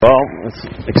Well, it's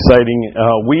exciting.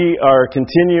 We are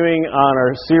continuing on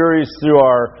our series through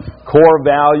our core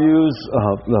values,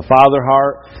 the Father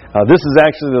heart. This is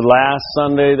actually the last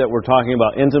Sunday that we're talking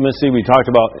about intimacy. We talked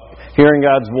about hearing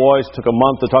God's voice, took a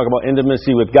month to talk about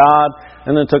intimacy with God,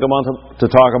 and then took a month to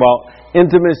talk about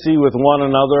intimacy with one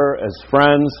another as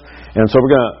friends. And so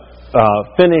we're going to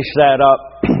finish that up.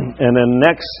 And then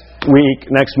next week,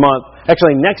 next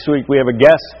week, we have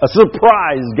a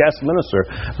surprise guest minister.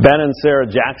 Ben and Sarah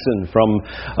Jackson from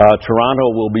Toronto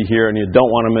will be here, and you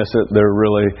don't want to miss it. They're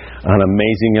really an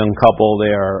amazing young couple.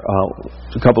 They are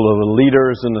a couple of the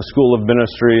leaders in the School of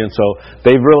Ministry, and so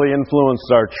they've really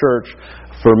influenced our church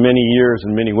for many years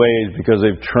in many ways because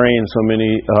they've trained so many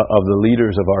of the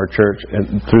leaders of our church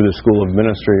through the School of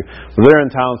Ministry. They're in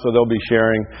town, so they'll be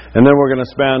sharing. And then we're going to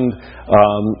spend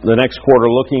the next quarter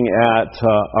looking at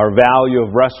our value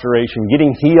of restoration,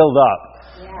 getting healed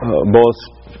up, both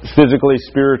physically,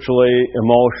 spiritually,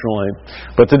 emotionally.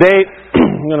 But today,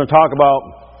 I'm going to talk about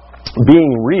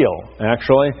being real,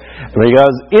 actually,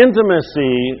 because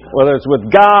intimacy, whether it's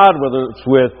with God, whether it's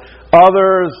with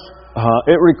others,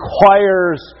 it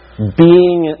requires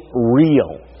being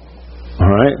real.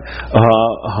 All right.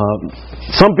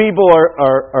 Some people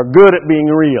are good at being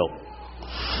real,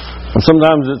 and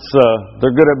sometimes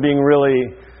they're good at being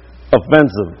really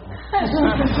offensive,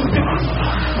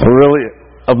 or really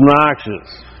obnoxious,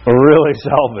 or really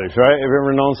selfish. Right? Have you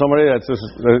ever known somebody that's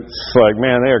like,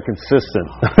 man, they are consistent.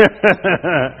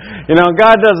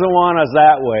 God doesn't want us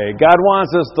that way. God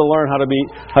wants us to learn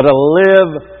how to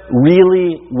live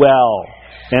really well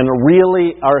and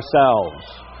really ourselves.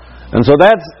 And so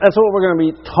that's what we're going to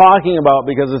be talking about,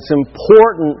 because it's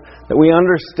important that we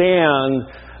understand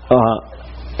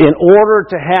in order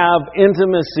to have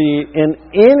intimacy in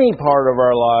any part of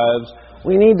our lives,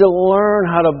 we need to learn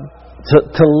how to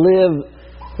live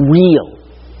real,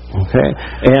 okay,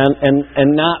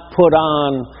 and not put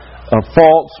on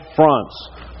false fronts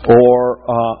or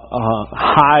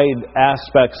hide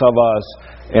aspects of us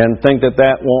and think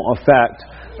that won't affect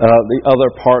the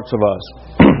other parts of us.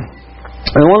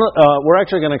 And we're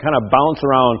actually going to kind of bounce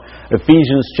around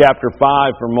Ephesians chapter 5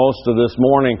 for most of this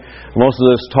morning, most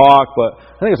of this talk, but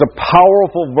I think it's a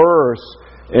powerful verse.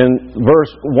 In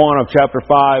verse 1 of chapter 5,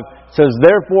 it says,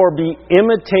 "Therefore be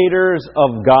imitators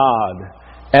of God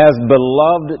as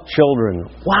beloved children."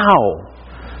 Wow!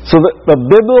 So the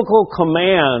biblical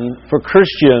command for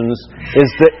Christians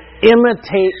is to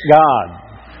imitate God,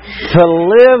 to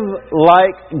live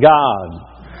like God.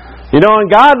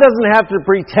 And God doesn't have to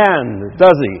pretend,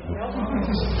 does He?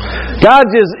 God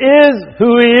just is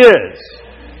who He is.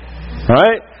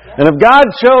 Right? And if God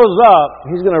shows up,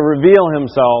 He's going to reveal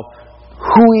Himself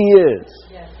who He is.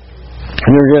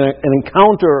 And you're going to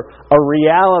encounter a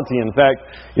reality. In fact,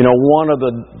 one of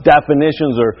the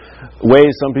definitions or ways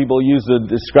some people use to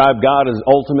describe God is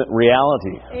ultimate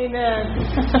reality. Amen.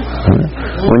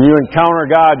 When you encounter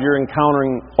God, you're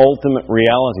encountering ultimate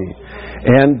reality.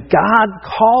 And God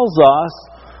calls us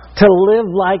to live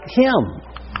like Him.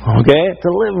 Okay? To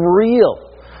live real.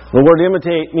 The word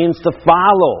imitate means to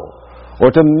follow, or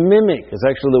to mimic. It's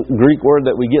actually the Greek word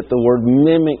that we get the word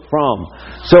mimic from.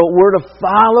 So we're to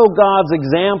follow God's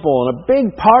example, and a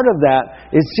big part of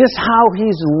that is just how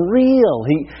He's real.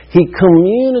 He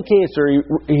communicates, or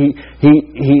he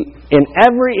in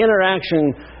every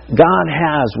interaction God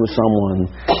has with someone,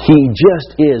 He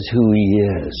just is who He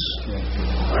is.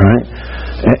 Right?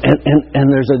 And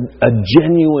there's a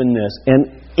genuineness,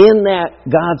 and in that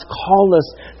God's called us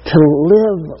to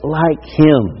live like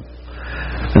Him.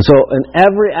 And so in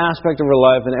every aspect of our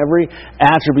life, in every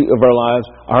attribute of our lives,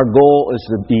 our goal is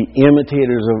to be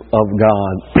imitators of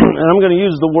God. And I'm going to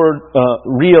use the word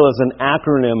real as an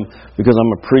acronym because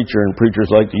I'm a preacher, and preachers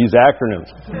like to use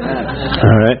acronyms.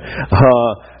 All right?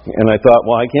 And I thought,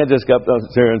 well, I can't just go up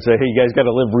there and say, hey, you guys got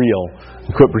to live real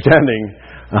and quit pretending.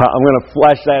 I'm going to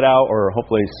flesh that out, or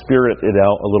hopefully spirit it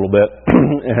out a little bit,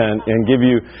 and give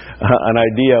you an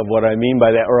idea of what I mean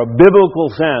by that, or a biblical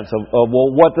sense of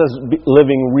what does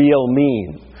living real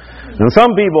mean? And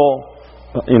some people,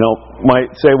 might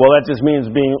say, well, that just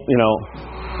means being,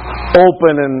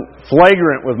 open and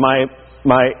flagrant with my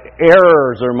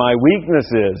errors or my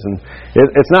weaknesses. And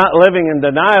it's not living in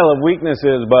denial of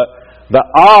weaknesses, but the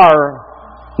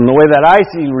R, in the way that I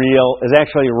see real, is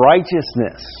actually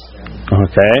righteousness.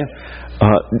 Okay?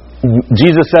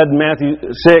 Jesus said in Matthew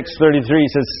 6:33,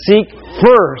 He says, "Seek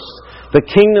first the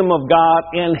kingdom of God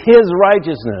and His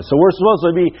righteousness." So we're supposed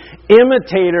to be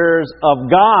imitators of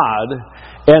God,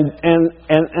 and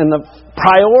the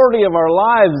priority of our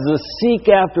lives is to seek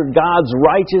after God's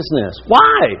righteousness.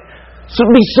 Why? So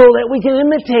that we can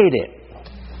imitate it.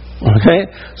 Okay?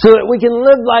 So that we can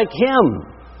live like Him.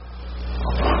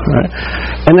 Right?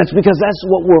 And that's because that's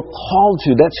what we're called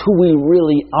to. That's who we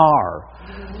really are.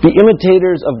 Be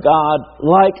imitators of God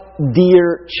like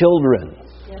dear children.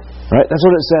 Right? That's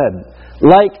what it said.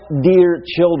 Like dear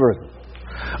children.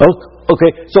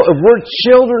 Okay, so if we're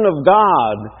children of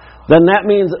God, then that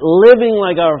means living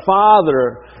like our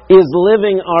Father is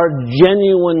living our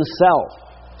genuine self.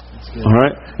 All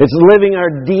right? It's living our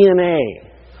DNA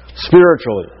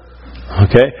spiritually.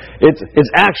 Okay?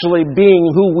 It's actually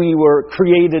being who we were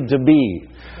created to be.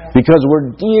 Because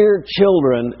we're dear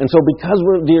children, and so because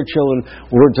we're dear children,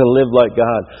 we're to live like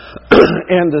God.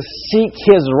 And to seek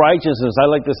His righteousness.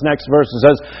 I like this next verse. It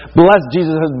says,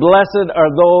 Jesus says, blessed are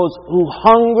those who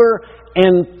hunger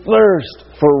and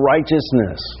thirst for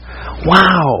righteousness.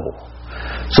 Wow!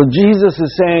 So Jesus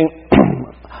is saying,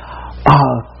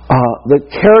 the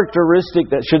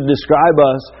characteristic that should describe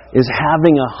us is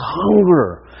having a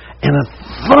hunger and a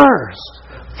thirst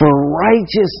for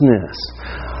righteousness.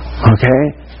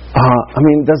 Okay?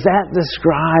 Does that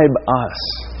describe us?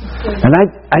 And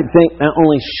I think not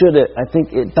only should it, I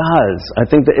think it does. I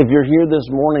think that if you're here this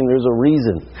morning, there's a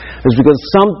reason. It's because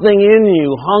something in you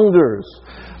hungers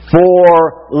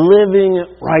for living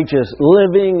righteous,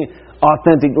 living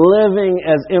authentic, living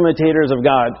as imitators of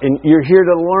God. And you're here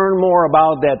to learn more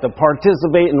about that, to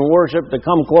participate in worship, to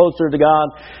come closer to God.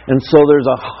 And so there's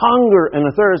a hunger and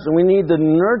a thirst, and we need to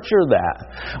nurture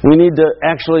that. We need to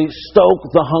actually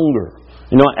stoke the hunger.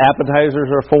 You know what appetizers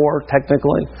are for,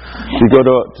 technically? You go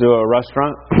to a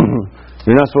restaurant,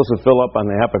 you're not supposed to fill up on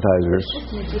the appetizers.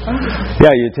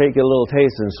 Yeah, you take a little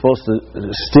taste, and it's supposed to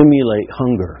stimulate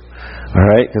hunger. All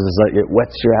right? Because it's like it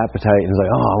whets your appetite, and it's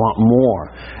like, oh, I want more.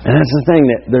 And that's the thing,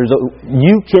 that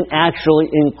you can actually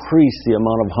increase the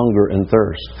amount of hunger and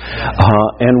thirst.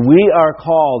 And we are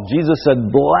called, Jesus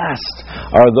said, blessed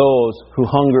are those who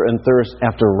hunger and thirst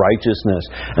after righteousness.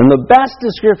 And the best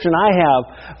description I have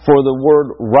for the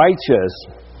word righteous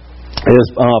is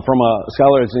from a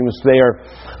scholar, his name is F.I.R.E,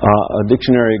 a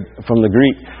dictionary from the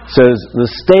Greek, says,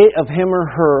 the state of him or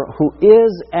her who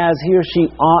is as he or she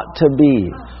ought to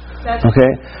be.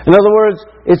 Okay? In other words,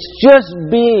 it's just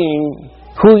being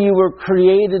who you were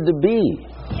created to be.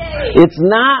 It's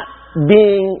not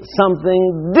being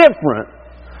something different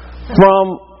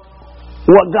from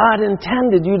what God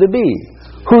intended you to be.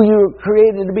 Who you were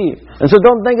created to be. And so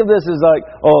don't think of this as like,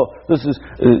 this is,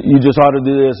 you just ought to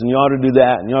do this, and you ought to do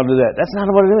that, and you ought to do that. That's not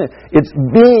what it is. It's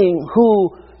being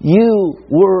who you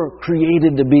were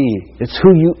created to be. It's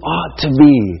who you ought to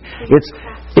be.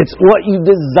 It's what you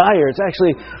desire. It's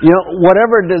actually,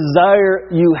 whatever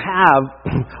desire you have,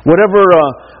 whatever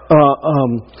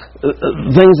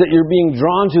things that you're being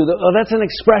drawn to, that's an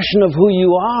expression of who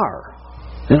you are.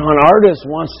 An artist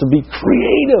wants to be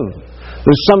creative.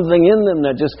 There's something in them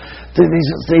that just they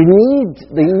need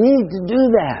to do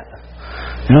that.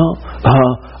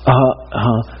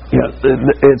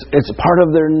 It's part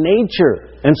of their nature.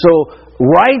 And so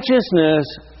righteousness,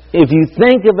 if you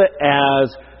think of it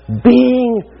as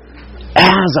being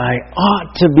as I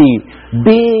ought to be,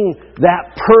 being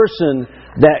that person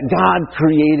that God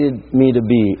created me to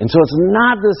be. And so it's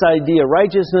not this idea,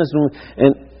 righteousness,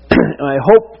 and I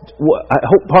hope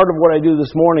part of what I do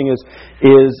this morning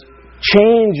is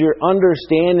change your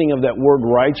understanding of that word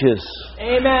righteous.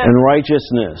 Amen. And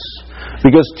righteousness.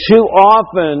 Because too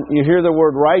often you hear the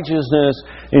word righteousness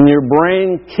and your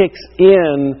brain kicks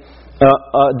in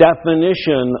a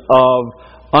definition of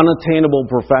unattainable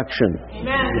perfection.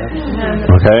 Amen.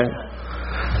 Okay?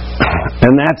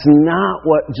 And that's not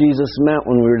what Jesus meant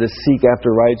when we were to seek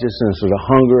after righteousness, or to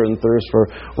hunger and thirst for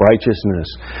righteousness.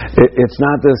 It's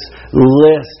not this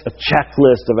list, a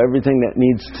checklist of everything that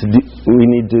we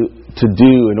need to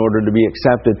do in order to be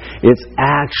accepted. It's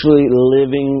actually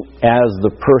living as the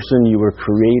person you were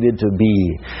created to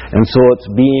be. And so it's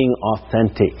being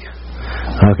authentic.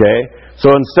 Okay? So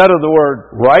instead of the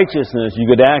word righteousness, you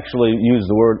could actually use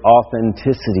the word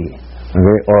authenticity.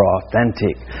 Okay, or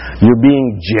authentic. You're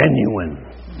being genuine.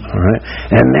 All right?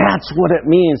 And that's what it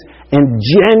means. And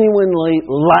genuinely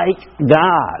like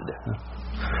God.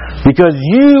 Because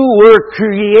you were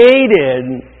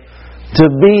created to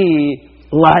be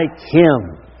like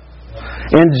Him.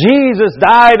 And Jesus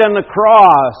died on the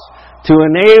cross to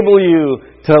enable you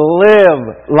to live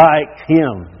like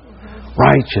Him.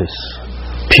 Righteous,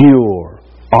 pure,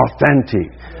 authentic,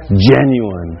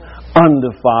 genuine,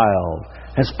 undefiled.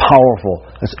 That's powerful.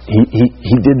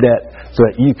 He did that so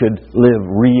that you could live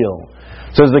real.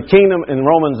 So the kingdom, in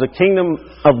Romans, the kingdom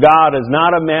of God is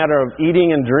not a matter of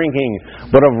eating and drinking,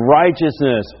 but of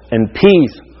righteousness and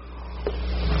peace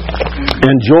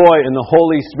and joy in the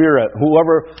Holy Spirit.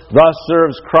 Whoever thus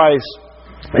serves Christ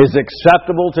is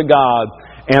acceptable to God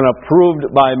and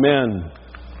approved by men.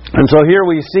 And so here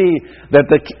we see that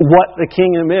what the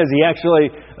kingdom is. He actually,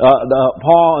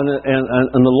 Paul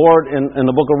and the Lord in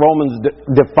the book of Romans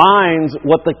defines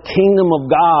what the kingdom of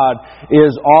God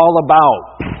is all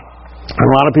about. And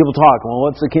a lot of people talk, well,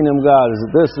 what's the kingdom of God? Is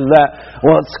it this, is that?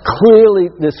 Well, it's clearly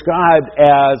described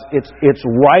as it's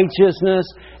righteousness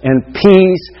and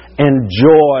peace and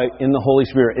joy in the Holy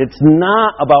Spirit. It's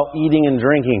not about eating and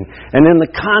drinking. And in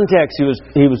the context,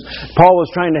 Paul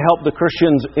was trying to help the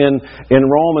Christians in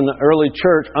Rome and the early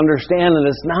church understand that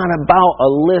it's not about a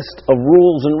list of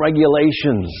rules and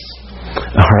regulations.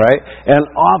 All right? And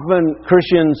often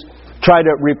Christians try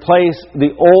to replace the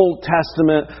Old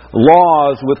Testament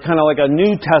laws with kind of like a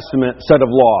New Testament set of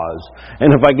laws.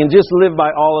 And if I can just live by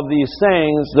all of these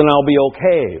things, then I'll be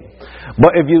okay.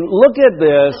 But if you look at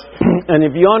this, and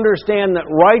if you understand that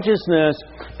righteousness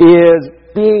is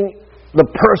being the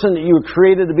person that you were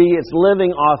created to be, it's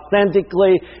living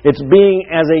authentically, it's being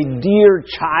as a dear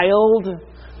child.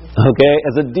 Okay,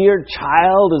 as a dear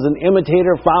child, as an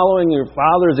imitator following your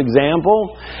father's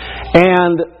example,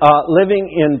 and living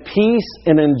in peace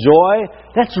and in joy,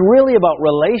 that's really about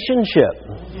relationship.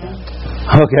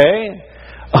 Okay?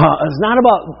 It's not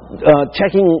about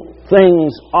checking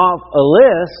things off a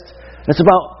list. It's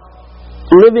about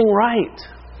living right.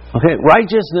 Okay?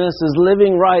 Righteousness is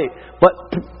living right, but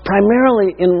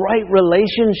primarily in right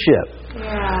relationship.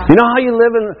 Yeah. You know how you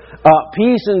live in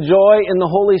peace and joy in the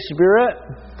Holy Spirit?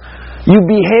 You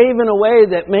behave in a way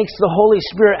that makes the Holy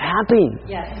Spirit happy.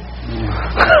 Yes.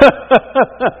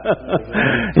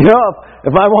 You know,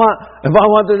 if I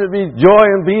want there to be joy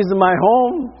and peace in my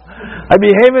home, I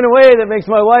behave in a way that makes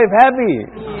my wife happy.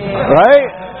 Yeah. Right?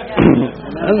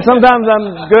 And sometimes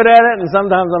I'm good at it, and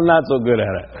sometimes I'm not so good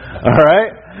at it. All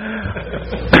right?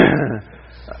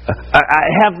 I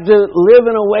have to live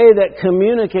in a way that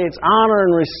communicates honor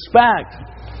and respect.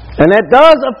 And that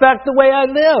does affect the way I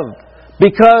live.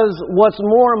 Because what's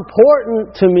more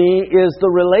important to me is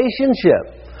the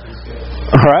relationship.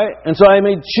 All right? And so I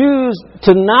may choose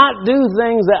to not do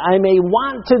things that I may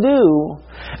want to do,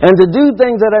 and to do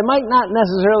things that I might not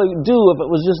necessarily do if it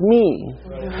was just me,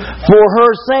 for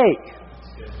her sake.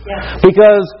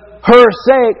 Because her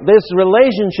sake, this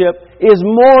relationship, is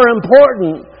more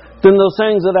important than those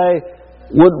things that I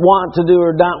would want to do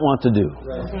or not want to do.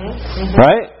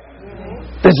 Right?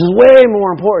 This is way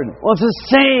more important. Well, it's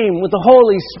the same with the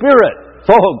Holy Spirit,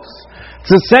 folks. It's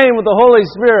the same with the Holy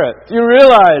Spirit. You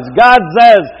realize God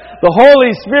says the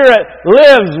Holy Spirit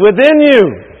lives within you.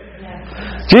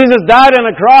 Jesus died on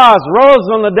a cross, rose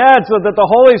from the dead so that the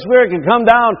Holy Spirit can come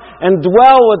down and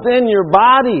dwell within your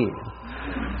body.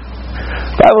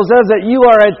 The Bible says that you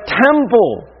are a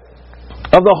temple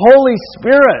of the Holy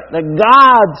Spirit, that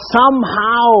God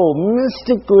somehow,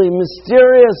 mystically,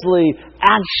 mysteriously,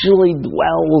 actually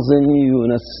dwells in you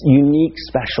in a unique,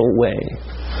 special way.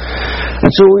 And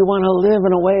so we want to live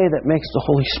in a way that makes the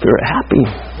Holy Spirit happy.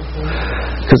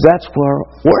 Because that's where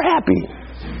we're happy.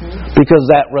 Because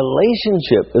that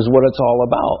relationship is what it's all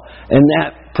about. And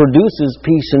that produces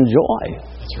peace and joy.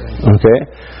 Okay?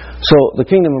 So the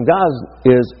kingdom of God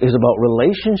is about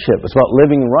relationship. It's about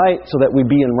living right so that we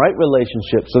be in right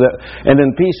relationship. And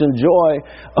then peace and joy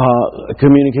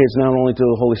communicates not only to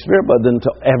the Holy Spirit, but then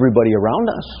to everybody around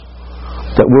us.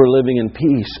 That we're living in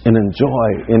peace and in joy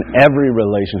in every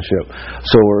relationship.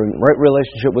 So we're in right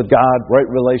relationship with God, right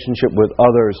relationship with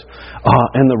others.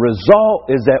 And the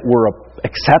result is that we're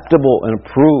acceptable and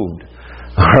approved.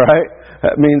 All right?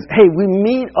 That means, hey, we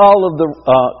meet all of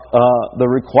the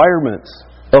requirements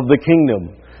of the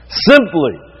kingdom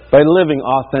simply by living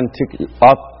authentically,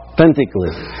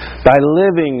 by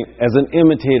living as an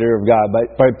imitator of God,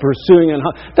 by pursuing it.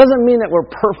 Doesn't mean that we're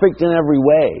perfect in every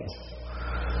way,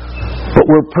 but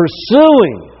we're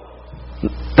pursuing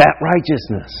that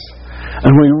righteousness.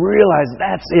 And we realize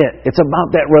that's it. It's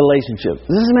about that relationship.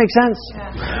 Does this make sense?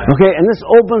 Okay, and this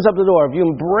opens up the door. If you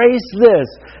embrace this,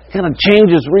 it kind of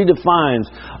changes,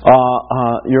 redefines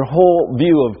your whole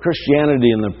view of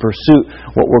Christianity and the pursuit,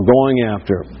 what we're going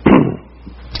after.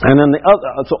 And then the other,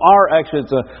 so R actually,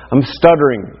 I'm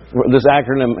stuttering. This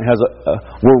acronym has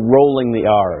we're rolling the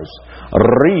R's.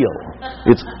 Real.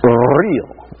 It's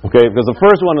real. Okay, because the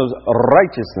first one is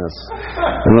righteousness,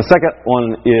 and the second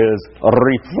one is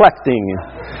reflecting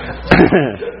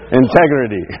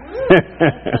integrity.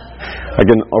 I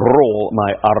can roll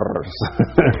my R's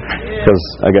because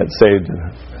I got saved in a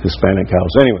Hispanic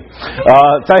house. Anyway,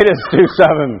 Titus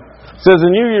 2:7 says,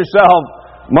 "And you yourself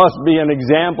must be an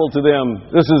example to them.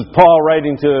 This is Paul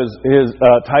writing to his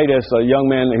Titus, a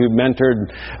young man who mentored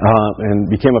and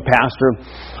became a pastor.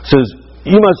 Says,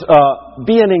 you must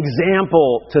be an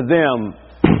example to them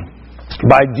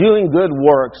by doing good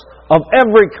works of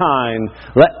every kind.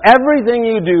 Let everything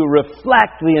you do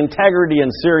reflect the integrity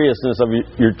and seriousness of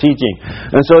your teaching.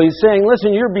 And so he's saying,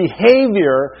 listen, your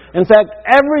behavior, in fact,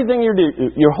 everything you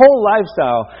do, your whole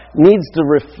lifestyle needs to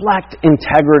reflect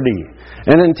integrity.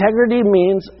 And integrity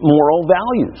means moral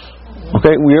values.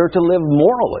 Okay, we are to live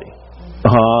morally.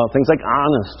 Things like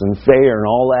honest and fair and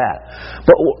all that.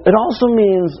 But it also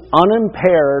means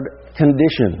unimpaired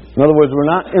condition. In other words,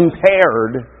 we're not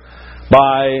impaired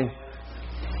by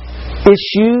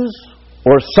issues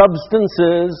or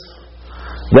substances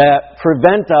that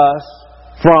prevent us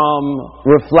from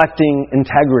reflecting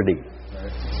integrity.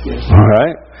 All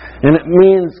right? And it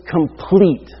means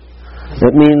complete.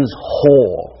 It means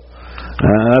whole.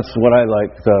 That's what I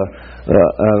like,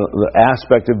 the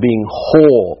aspect of being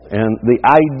whole. And the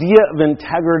idea of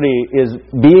integrity is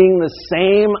being the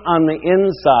same on the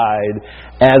inside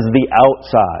as the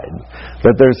outside.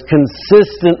 That there's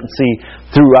consistency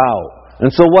throughout. And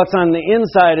so what's on the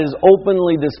inside is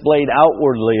openly displayed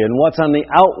outwardly, and what's on the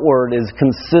outward is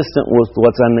consistent with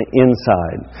what's on the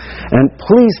inside. And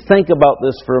please think about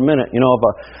this for a minute. You know,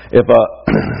 if a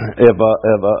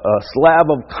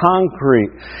slab of concrete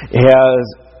has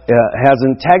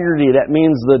integrity, that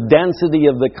means the density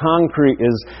of the concrete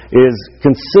is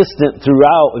consistent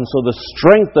throughout, and so the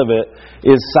strength of it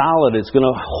is solid. It's going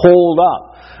to hold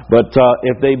up. But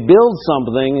if they build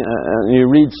something, and you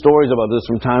read stories about this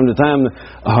from time to time,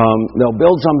 they'll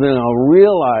build something and they'll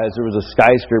realize there was a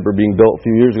skyscraper being built a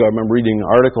few years ago. I remember reading an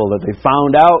article that they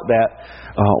found out that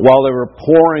while they were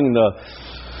pouring the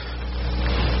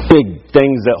big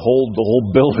things that hold the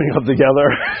whole building up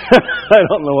together, I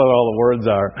don't know what all the words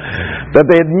are, that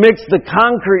they had mixed the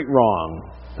concrete wrong.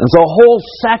 And so a whole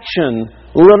section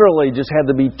literally just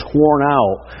had to be torn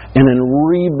out and then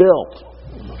rebuilt.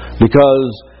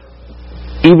 Because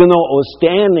even though it was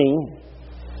standing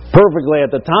perfectly at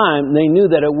the time, they knew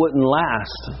that it wouldn't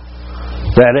last.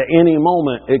 That at any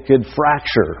moment it could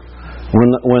fracture when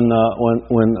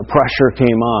the pressure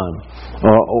came on,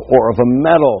 or if a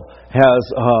metal has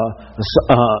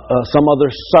some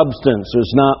other substance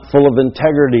that's not full of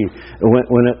integrity,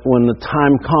 when the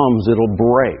time comes, it'll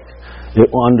break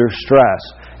under stress.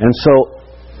 And so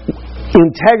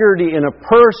integrity in a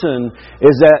person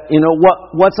is that, you know,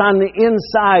 what's on the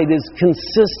inside is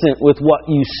consistent with what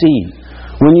you see.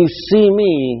 When you see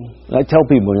me, I tell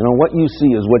people, you know, what you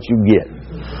see is what you get.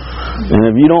 And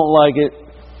if you don't like it,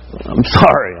 I'm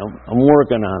sorry, I'm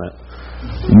working on it.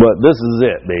 But this is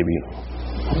it, baby.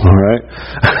 All right?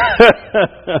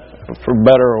 For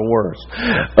better or worse.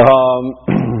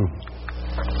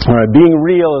 All right, being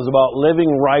real is about living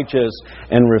righteous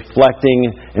and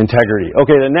reflecting integrity.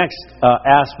 Okay, the next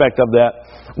aspect of that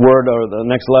word, or the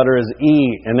next letter, is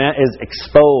E, and that is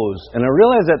expose. And I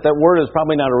realize that word is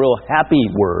probably not a real happy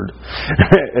word.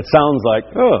 It sounds like,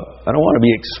 I don't want to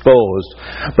be exposed.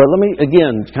 But let me,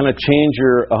 again, kind of change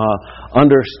your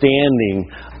understanding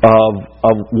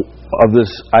of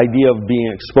this idea of being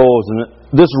exposed. And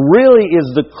this really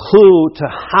is the clue to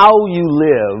how you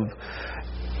live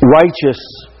righteous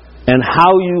and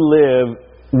how you live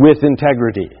with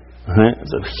integrity. Right?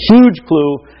 It's a huge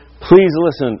clue. Please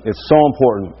listen. It's so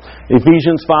important.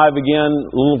 Ephesians 5 again,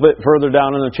 a little bit further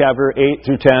down in the chapter, 8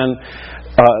 through 10.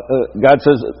 God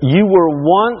says, you were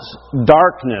once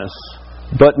darkness,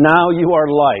 but now you are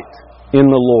light in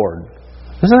the Lord.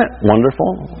 Isn't that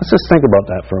wonderful? Let's just think about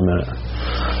that for a minute.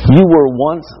 You were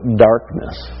once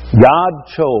darkness. God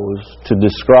chose to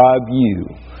describe you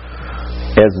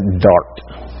as dark.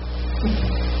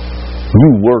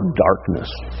 You were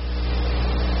darkness.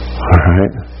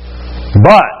 Alright?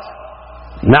 But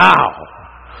now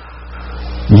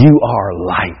you are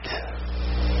light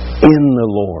in the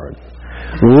Lord.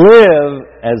 Live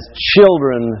as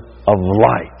children of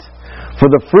light. For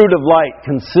the fruit of light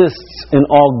consists in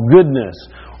all goodness,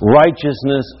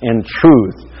 righteousness, and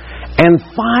truth. And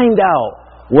find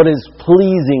out what is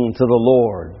pleasing to the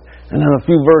Lord. And then a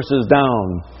few verses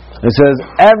down, it says,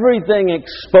 everything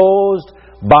exposed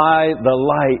by the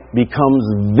light becomes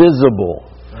visible,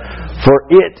 for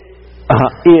it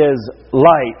is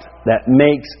light that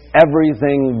makes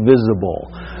everything visible.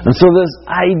 And so this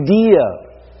idea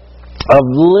of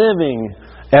living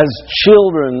as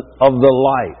children of the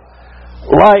light,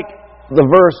 like the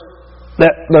verse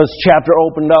that this chapter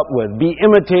opened up with, be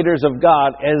imitators of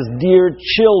God as dear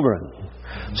children.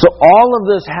 So all of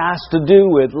this has to do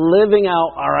with living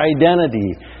out our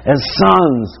identity as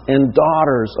sons and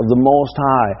daughters of the Most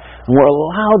High. And we're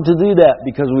allowed to do that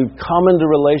because we've come into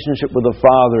relationship with the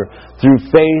Father through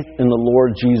faith in the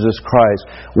Lord Jesus Christ.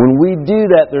 When we do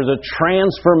that, there's a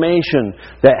transformation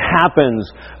that happens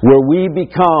where we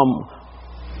become,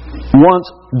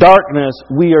 once darkness,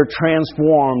 we are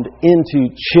transformed into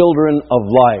children of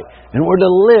light. And we're to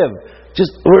live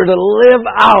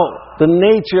out the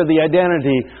nature, the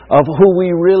identity of who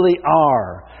we really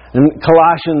are. And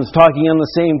Colossians, talking on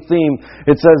the same theme,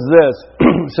 it says this.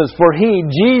 It says, "For He,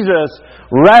 Jesus,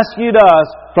 rescued us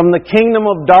from the kingdom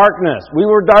of darkness." We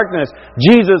were darkness.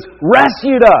 Jesus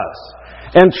rescued us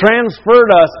and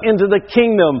transferred us into the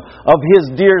kingdom of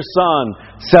His dear Son.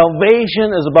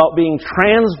 Salvation is about being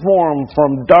transformed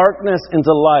from darkness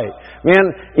into light.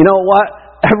 Man, you know what?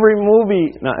 Not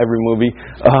every movie,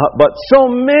 but so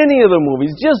many of the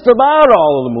movies, just about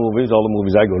all the movies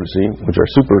I go to see, which are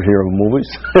superhero movies,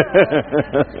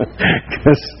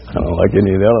 because I don't like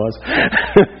any of the other ones.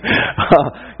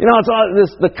 It's all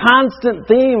the constant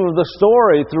theme of the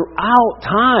story throughout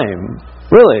time,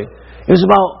 really, is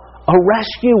about a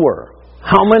rescuer.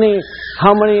 How many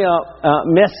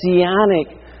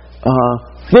messianic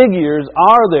figures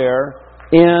are there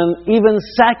in even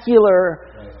secular,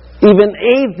 even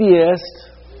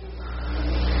atheist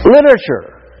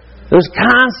literature? There's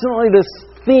constantly this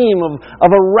theme of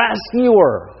a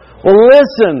rescuer. Well,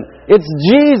 listen, it's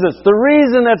Jesus. The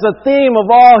reason that's a theme of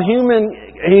all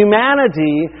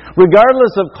humanity,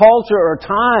 regardless of culture or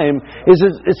time, is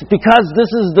it's because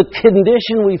this is the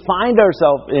condition we find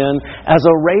ourselves in as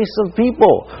a race of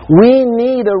people. We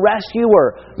need a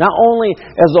rescuer, not only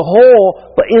as a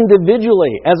whole, but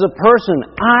individually. As a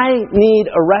person, I need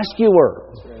a rescuer.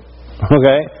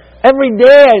 Okay? Every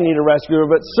day I need a rescuer,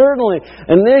 but certainly,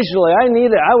 initially, I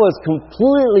was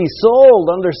completely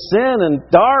sold under sin and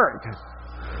dark.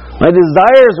 My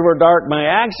desires were dark, my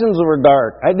actions were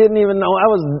dark. I didn't even know I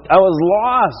was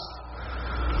lost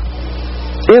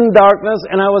in darkness,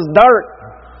 and I was dark.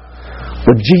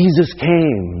 But Jesus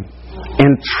came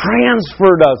and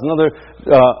transferred us. Another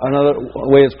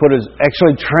way it's put is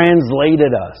actually translated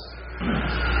us,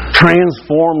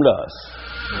 transformed us.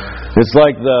 It's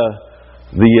like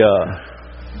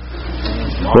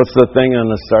what's the thing on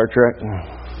the Star Trek?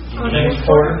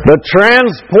 The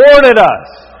transported us.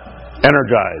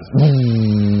 Energized.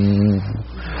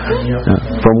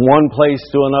 From one place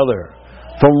to another.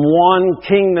 From one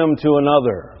kingdom to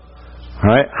another.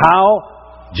 Right?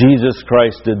 How? Jesus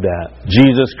Christ did that.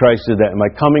 Jesus Christ did that. And by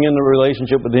coming into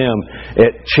relationship with Him,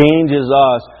 it changes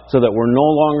us so that we're no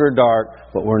longer dark,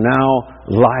 but we're now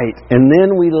light. And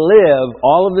then we live,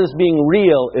 all of this being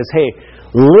real is,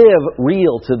 live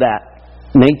real to that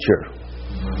nature.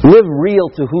 Live real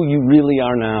to who you really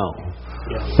are now.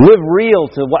 Live real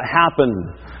to what happened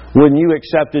when you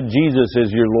accepted Jesus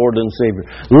as your Lord and Savior.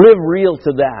 Live real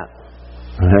to that.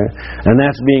 Okay? And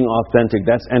that's being authentic.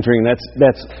 That's entering. That's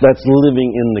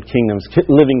living in the kingdoms,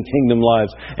 living kingdom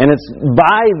lives. And it's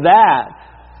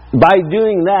by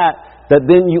doing that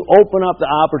then you open up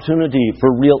the opportunity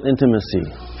for real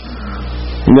intimacy.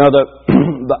 You know,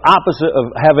 the opposite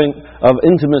of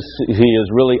intimacy is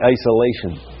really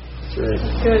isolation. That's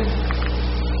good.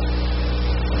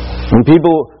 When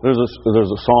people, there's a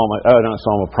psalm, not a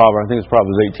psalm, a proverb, I think it's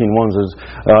Proverbs 18:1 says,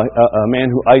 a man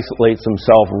who isolates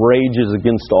himself rages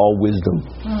against all wisdom.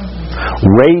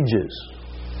 Rages.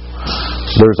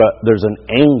 There's an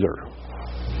anger.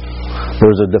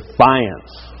 There's a defiance.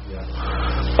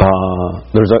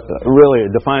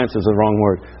 Defiance is the wrong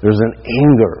word. There's an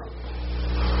anger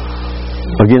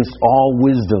against all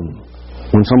wisdom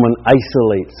when someone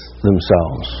isolates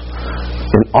themselves.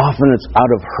 And often it's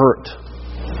out of hurt.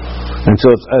 And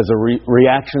so it's as a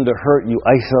reaction to hurt, you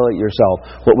isolate yourself.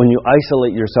 But when you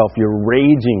isolate yourself, you're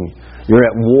raging. You're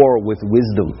at war with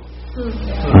wisdom.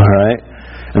 Alright?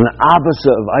 And the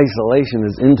opposite of isolation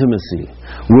is intimacy.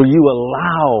 Where you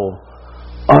allow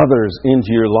others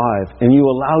into your life, and you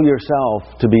allow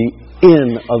yourself to be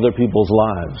in other people's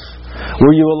lives.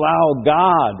 Where you allow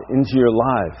God into your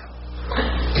life.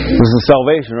 This is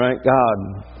salvation, right?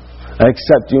 God, I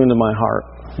accept you into my heart.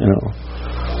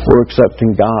 We're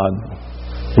accepting God.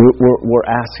 We're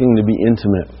asking to be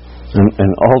intimate.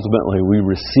 And ultimately we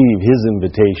receive His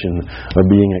invitation of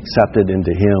being accepted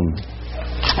into Him.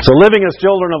 So living as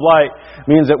children of light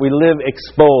means that we live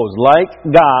exposed, like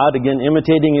God, again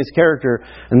imitating His character,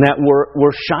 and that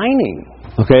we're shining,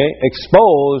 okay,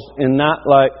 exposed, and not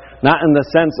in the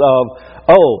sense of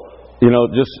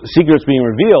just secrets being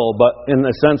revealed, but in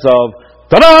the sense of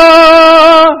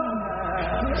ta-da!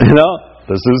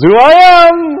 This is who I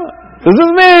am. This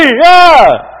is me.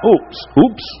 Yeah. Oops.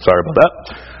 Sorry about that.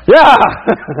 Yeah.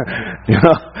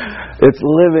 It's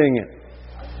living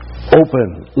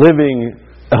open, living.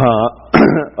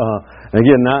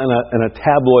 Again, not in a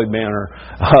tabloid manner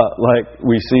like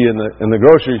we see in the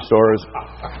grocery stores,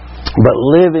 but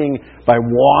living by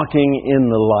walking in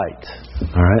the light.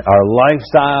 All right, our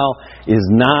lifestyle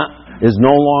is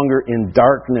no longer in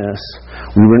darkness.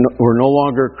 We're no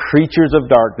longer creatures of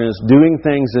darkness, doing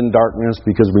things in darkness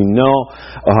because we know,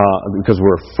 because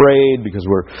we're afraid, because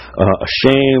we're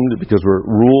ashamed, because we're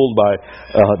ruled by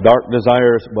dark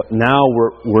desires. But now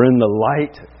we're in the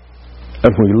light,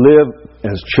 and we live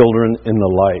as children in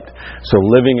the light. So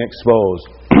living exposed.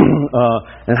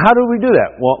 And how do we do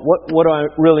that? Well, what do I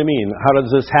really mean? How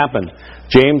does this happen?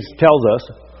 James tells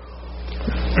us,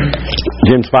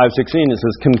 James 5:16, it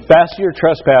says, "Confess your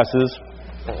trespasses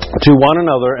to one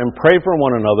another and pray for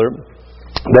one another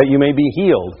that you may be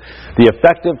healed. The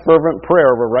effective, fervent prayer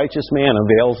of a righteous man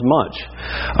avails much."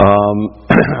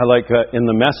 I like in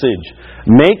the Message,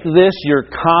 make this your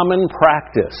common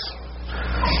practice.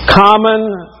 Common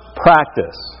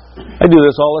practice. I do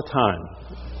this all the time,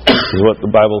 is what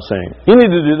the Bible's saying. You need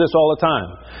to do this all the time.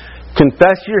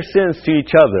 Confess your sins to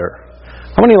each other.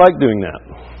 How many like doing that?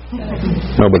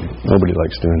 Nobody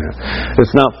likes doing that.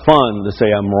 It's not fun to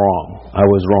say I'm wrong. I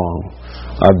was wrong.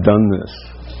 I've done this.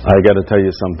 I got to tell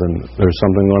you something. There's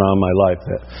something going on in my life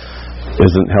that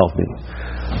isn't healthy.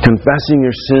 Confessing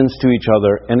your sins to each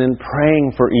other and then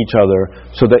praying for each other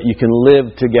so that you can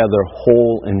live together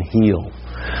whole and healed.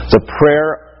 The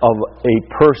prayer of a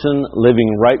person living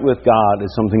right with God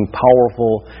is something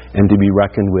powerful and to be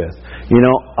reckoned with. You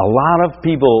know, a lot of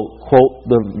people quote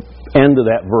the end of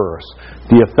that verse.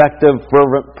 The effective,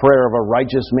 fervent prayer of a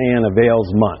righteous man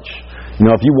avails much. You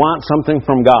know, if you want something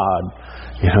from God,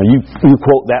 you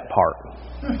quote that part.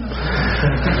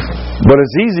 But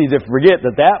it's easy to forget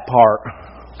that part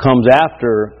comes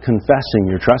after confessing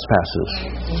your trespasses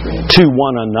to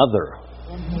one another.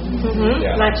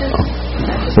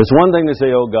 It's one thing to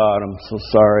say, "Oh God, I'm so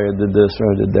sorry I did this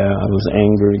or I did that. I was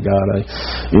angry, God.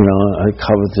 I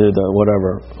coveted or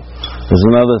whatever." There's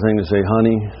another thing to say,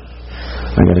 "Honey,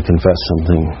 I got to confess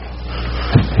something.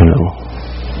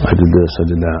 I did this, I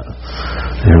did that.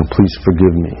 Please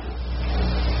forgive me.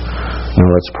 Now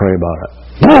let's pray about it."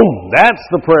 Boom! That's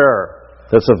the prayer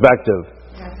that's effective,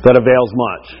 that avails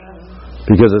much,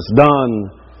 because it's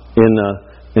done in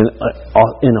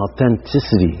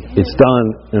authenticity. It's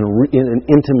done in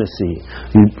intimacy.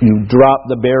 You drop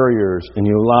the barriers and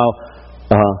you allow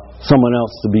someone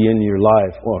else to be in your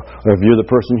life, or if you're the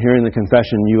person hearing the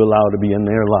confession, you allow to be in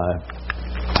their life.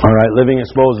 All right, living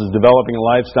exposed is developing a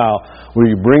lifestyle where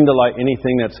you bring to light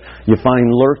anything that you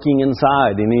find lurking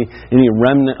inside, any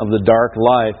remnant of the dark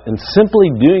life, and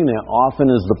simply doing that often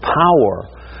is the power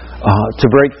to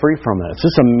break free from it. It's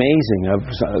just amazing.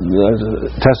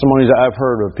 Testimonies I've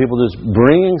heard of people just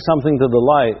bringing something to the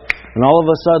light, and all of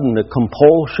a sudden the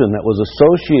compulsion that was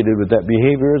associated with that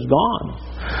behavior is gone.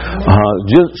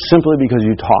 Just simply because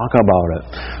you talk about it.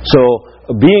 So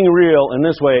being real in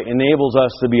this way enables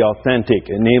us to be authentic,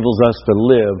 enables us to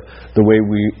live the way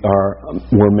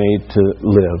we're made to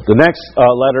live. The next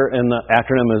letter in the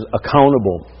acronym is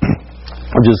accountable.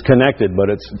 Which is connected, but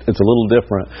it's a little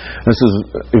different. This is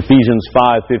Ephesians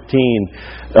 5:15.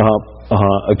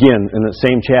 Again, in the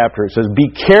same chapter, it says, "Be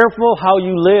careful how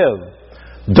you live.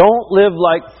 Don't live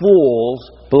like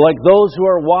fools, but like those who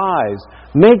are wise.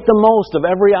 Make the most of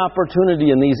every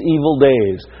opportunity in these evil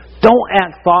days. Don't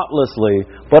act thoughtlessly,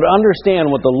 but understand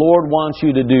what the Lord wants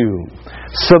you to do.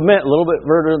 Submit," a little bit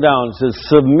further down, it says,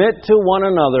 "submit to one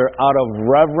another out of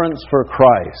reverence for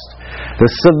Christ." The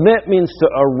submit means to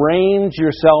arrange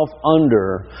yourself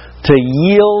under, to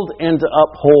yield and to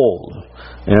uphold.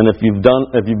 And if you've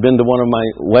been to one of my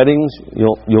weddings,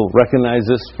 you'll recognize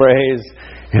this phrase.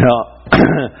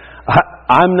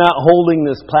 I'm not holding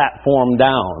this platform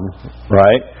down,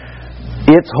 right?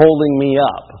 It's holding me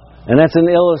up. And that's an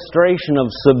illustration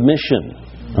of submission.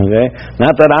 Okay?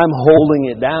 Not that I'm holding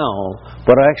it down,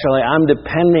 but actually I'm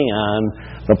depending on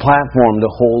the platform to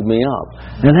hold me up.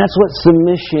 And that's what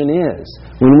submission is.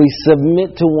 When we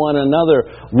submit to one another,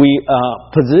 we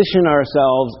position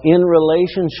ourselves in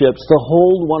relationships to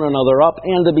hold one another up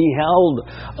and to be held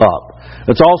up.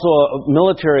 It's also a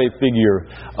military figure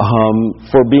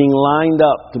for being lined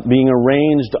up, being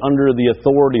arranged under the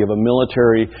authority of a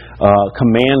military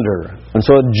commander. And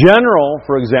so a general,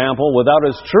 for example, without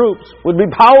his troops would be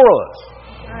powerless.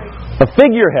 A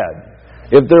figurehead,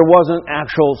 if there wasn't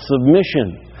actual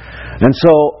submission. And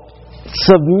so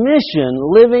submission,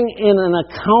 living in an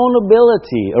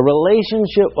accountability, a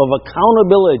relationship of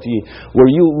accountability where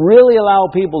you really allow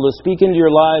people to speak into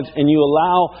your lives and you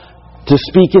allow to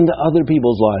speak into other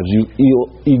people's lives.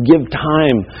 You give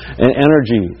time and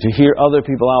energy to hear other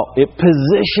people out. It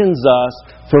positions us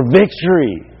for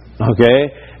victory. Okay?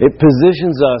 It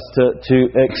positions us to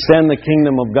extend the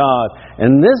kingdom of God.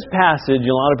 And this passage,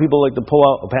 a lot of people like to pull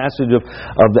out a passage of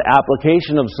the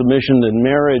application of submission in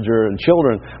marriage or in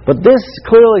children. But this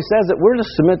clearly says that we're to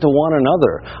submit to one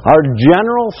another. Our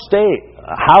general state,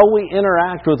 how we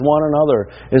interact with one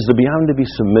another, is to be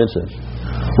submissive,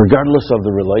 regardless of the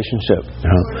relationship.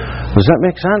 Does that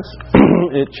make sense?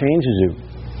 It changes you.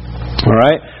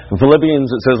 Alright? In Philippians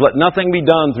it says, "Let nothing be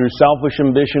done through selfish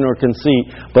ambition or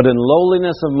conceit, but in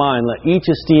lowliness of mind let each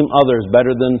esteem others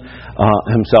better than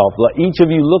himself. Let each of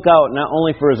you look out not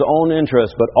only for his own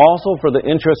interest, but also for the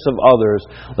interests of others.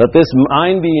 Let this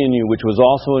mind be in you, which was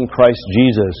also in Christ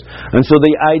Jesus." And so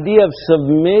the idea of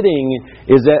submitting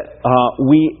is that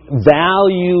we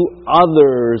value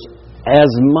others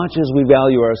as much as we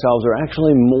value ourselves, or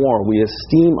actually more. We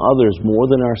esteem others more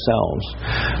than ourselves.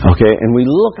 Okay? And we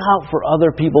look out for other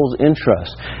people's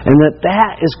interests. And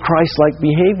that is Christ-like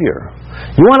behavior.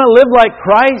 You want to live like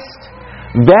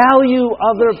Christ? Value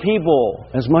other people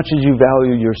as much as you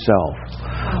value yourself.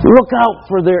 Look out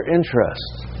for their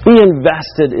interests. Be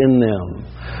invested in them.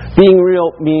 Being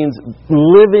real means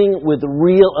living with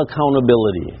real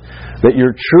accountability. That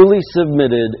you're truly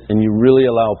submitted and you really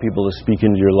allow people to speak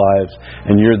into your lives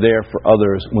and you're there for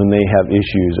others when they have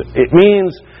issues. It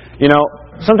means,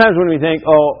 sometimes when we think,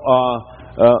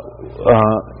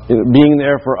 being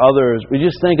there for others, we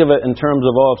just think of it in terms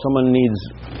of, if someone needs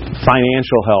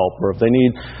financial help or if they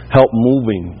need help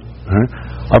moving.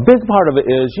 A big part of it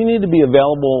is you need to be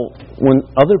available when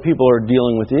other people are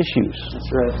dealing with issues.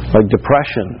 That's right. Like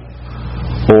depression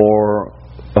or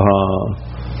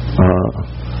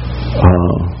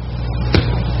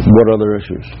what other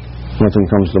issues? Nothing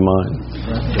comes to mind.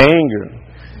 Anger,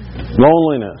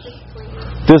 loneliness,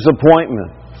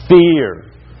 disappointment, fear,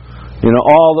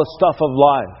 all the stuff of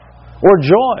life. Or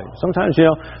joy. Sometimes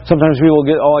people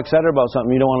get all excited about something.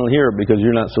 You don't want to hear it because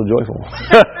you're not so joyful.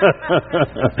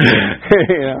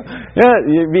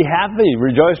 You be happy.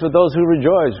 Rejoice with those who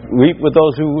rejoice. Weep with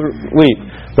those who weep.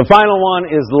 The final one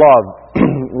is love.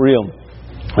 Real.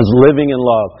 It's living in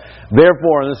love.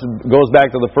 Therefore, and this goes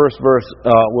back to the first verse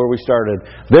where we started.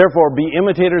 Therefore, be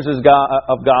imitators of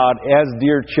God as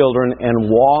dear children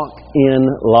and walk in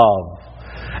love.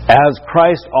 As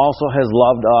Christ also has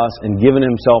loved us and given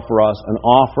Himself for us, an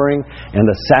offering and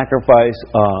a sacrifice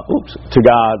to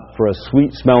God for a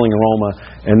sweet-smelling aroma.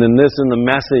 And then this in the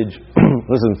Message,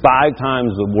 listen, 5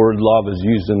 times the word love is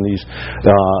used in these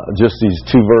these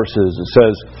 2 verses. It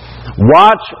says,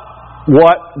 "Watch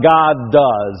what God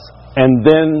does, and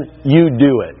then you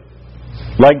do it."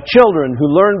 Like children who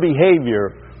learn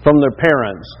behavior from their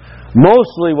parents,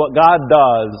 mostly what God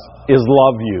does is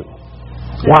love you.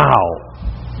 Wow!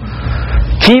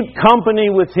 Keep company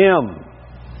with Him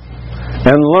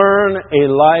and learn a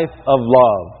life of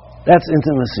love. That's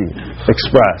intimacy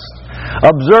expressed.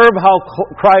 Observe how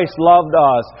Christ loved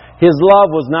us. His love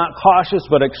was not cautious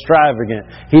but extravagant.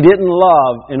 He didn't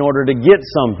love in order to get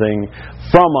something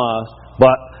from us,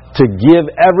 but to give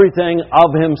everything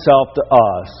of Himself to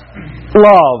us.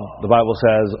 Love, the Bible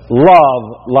says,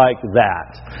 love like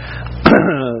that.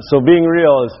 So being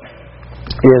real is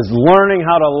learning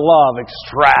how to love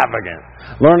extravagant.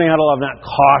 Learning how to love not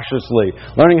cautiously.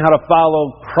 Learning how to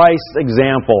follow Christ's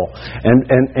example.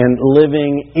 And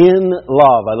living in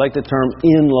love. I like the term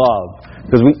in love.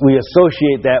 Because we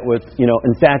associate that with,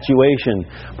 infatuation.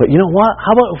 But you know what?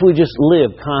 How about if we just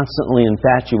live constantly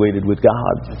infatuated with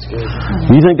God? That's good.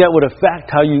 Do you think that would affect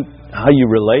how you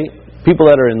relate? People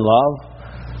that are in love,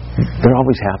 they're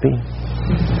always happy.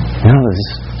 They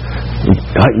just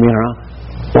like being around.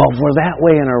 Well, if we're that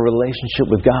way in our relationship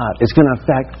with God, it's going to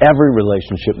affect every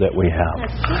relationship that we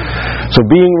have. So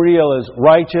being real is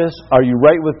righteous. Are you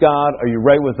right with God? Are you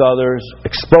right with others?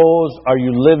 Exposed. Are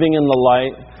you living in the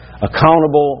light?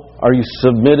 Accountable. Are you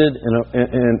submitted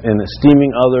in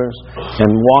esteeming others?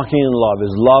 And walking in love.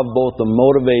 Is love both the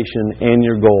motivation and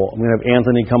your goal? I'm going to have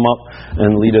Anthony come up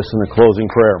and lead us in the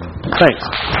closing prayer. Thanks.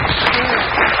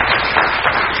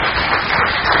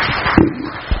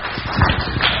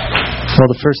 Well,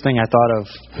 the first thing I thought of,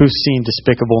 who's seen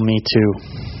Despicable Me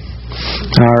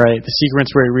 2? Alright, the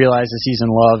sequence where he realizes he's in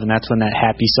love, and that's when that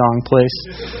happy song plays.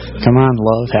 Come on,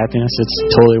 love, happiness, it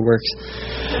totally works.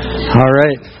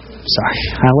 Alright, sorry,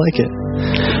 I like it.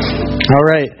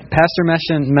 Alright, Pastor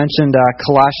mentioned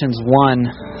Colossians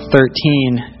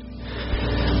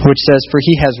 1:13. which says, "For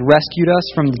he has rescued us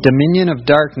from the dominion of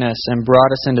darkness and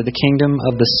brought us into the kingdom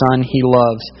of the Son he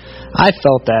loves." I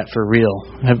felt that for real.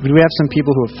 Do we have some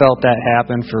people who have felt that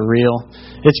happen for real?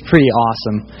 It's pretty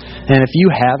awesome. And if you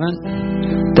haven't,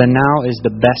 then now is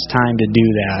the best time to do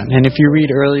that. And if you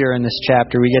read earlier in this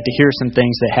chapter, we get to hear some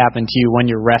things that happen to you when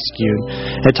you're rescued.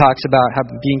 It talks about how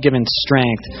being given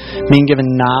strength, being given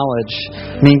knowledge,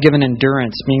 being given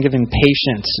endurance, being given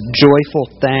patience, joyful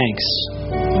thanks.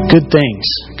 Good things.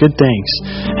 Good things.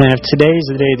 And if today is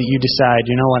the day that you decide,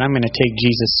 you know what, I'm going to take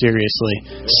Jesus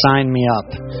seriously, sign me up,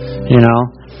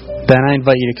 then I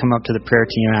invite you to come up to the prayer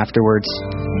team afterwards.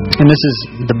 And this is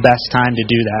the best time to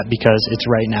do that because it's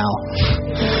right now.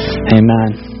 Amen.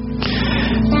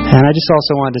 And I just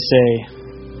also wanted to say,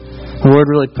 the Lord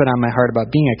really put on my heart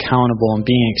about being accountable and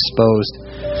being exposed.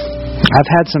 I've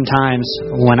had some times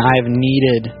when I've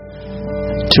needed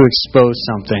to expose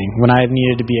something, when I've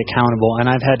needed to be accountable, and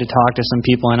I've had to talk to some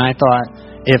people, and I thought,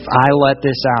 if I let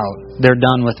this out, they're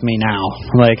done with me now.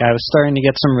 Like, I was starting to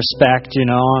get some respect,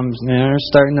 they're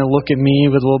starting to look at me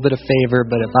with a little bit of favor,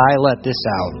 but if I let this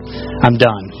out, I'm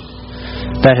done.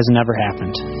 That has never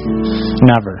happened.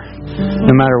 Never.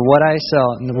 No matter what I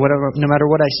no matter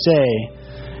what I say,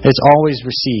 it's always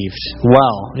received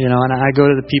well, and I go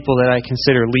to the people that I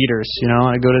consider leaders,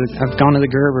 I've gone to the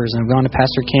Gerbers and I've gone to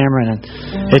Pastor Cameron, and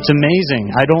it's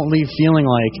amazing. I don't leave feeling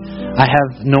like I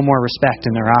have no more respect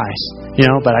in their eyes,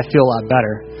 but I feel a lot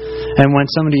better. And when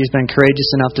somebody has been courageous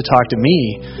enough to talk to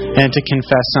me and to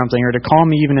confess something or to call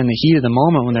me even in the heat of the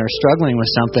moment when they're struggling with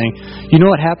something, you know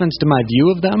what happens to my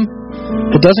view of them?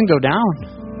 It doesn't go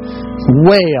down.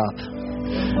 Way up.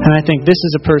 And I think this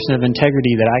is a person of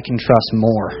integrity that I can trust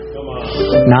more,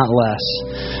 not less.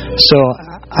 So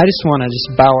I just want to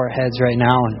bow our heads right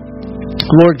now. And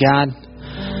Lord God,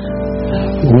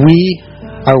 we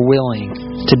are willing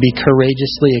to be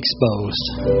courageously exposed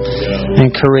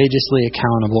and courageously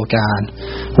accountable, God.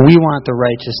 We want the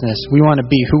righteousness. We want to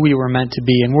be who we were meant to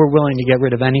be, and we're willing to get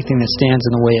rid of anything that stands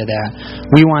in the way of that.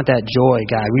 We want that joy,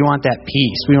 God. We want that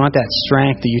peace. We want that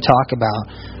strength that you talk about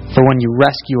for when you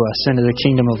rescue us into the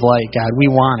kingdom of light, God. We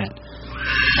want it.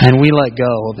 And we let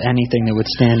go of anything that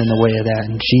would stand in the way of that.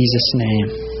 In Jesus'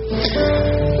 name.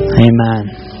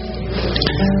 Amen.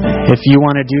 If you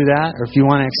want to do that, or if you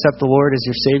want to accept the Lord as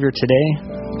your Savior today,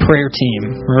 prayer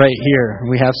team right here.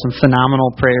 We have some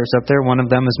phenomenal prayers up there. One of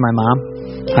them is my mom.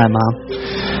 Hi, Mom.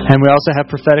 And we also have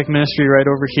prophetic ministry right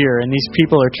over here. And these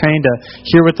people are trained to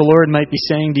hear what the Lord might be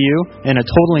saying to you in a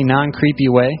totally non-creepy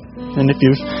way. And if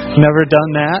you've never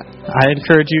done that, I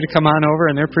encourage you to come on over,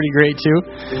 and they're pretty great too.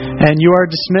 And you are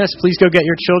dismissed. Please go get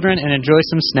your children and enjoy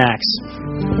some snacks.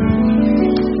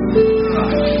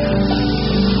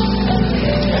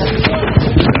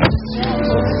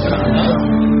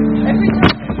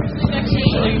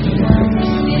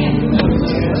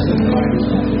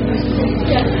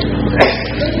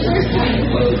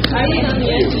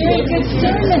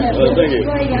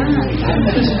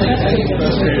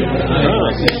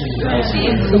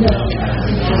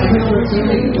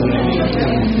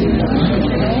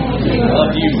 I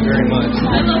love you very much.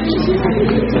 I love you too.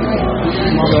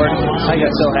 Lord, I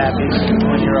got so happy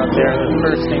when you're up there. The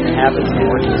first thing that happens in the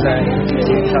worship set is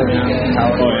you tugging on the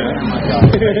tower. Oh, yeah. Oh, my God.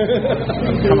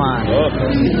 Come on. Oh.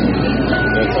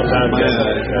 Sometimes I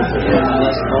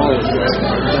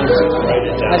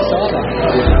saw that.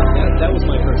 That was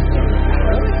my first time.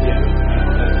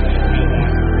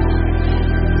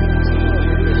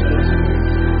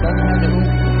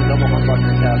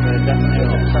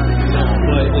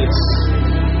 But it's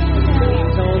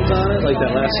tones on it, like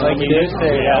that last song we did. So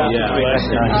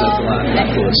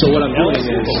what I'm doing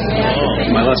is,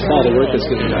 my Les Paul, the work that's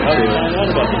going to go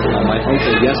to my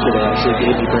uncle yesterday actually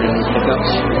gave me brand new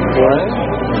pickups for it.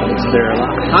 They're a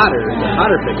lot hotter, the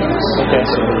hotter pickups. Okay,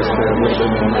 so they're a little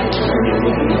bit more, maybe a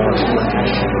little bit more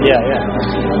flash. Yeah.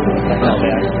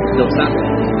 They'll stop it.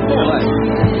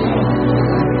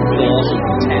 They'll also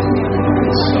tap.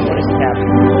 So what is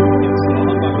tapping?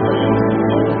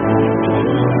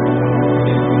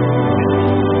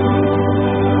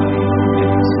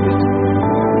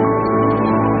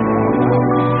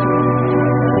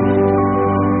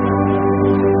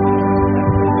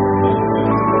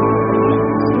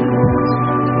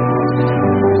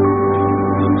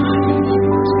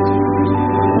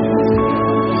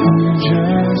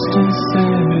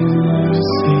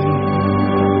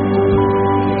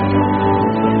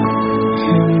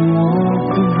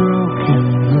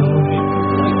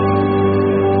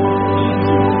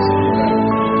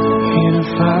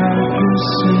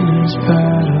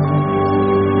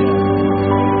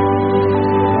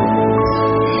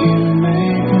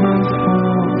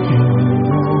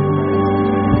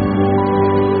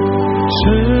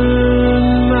 to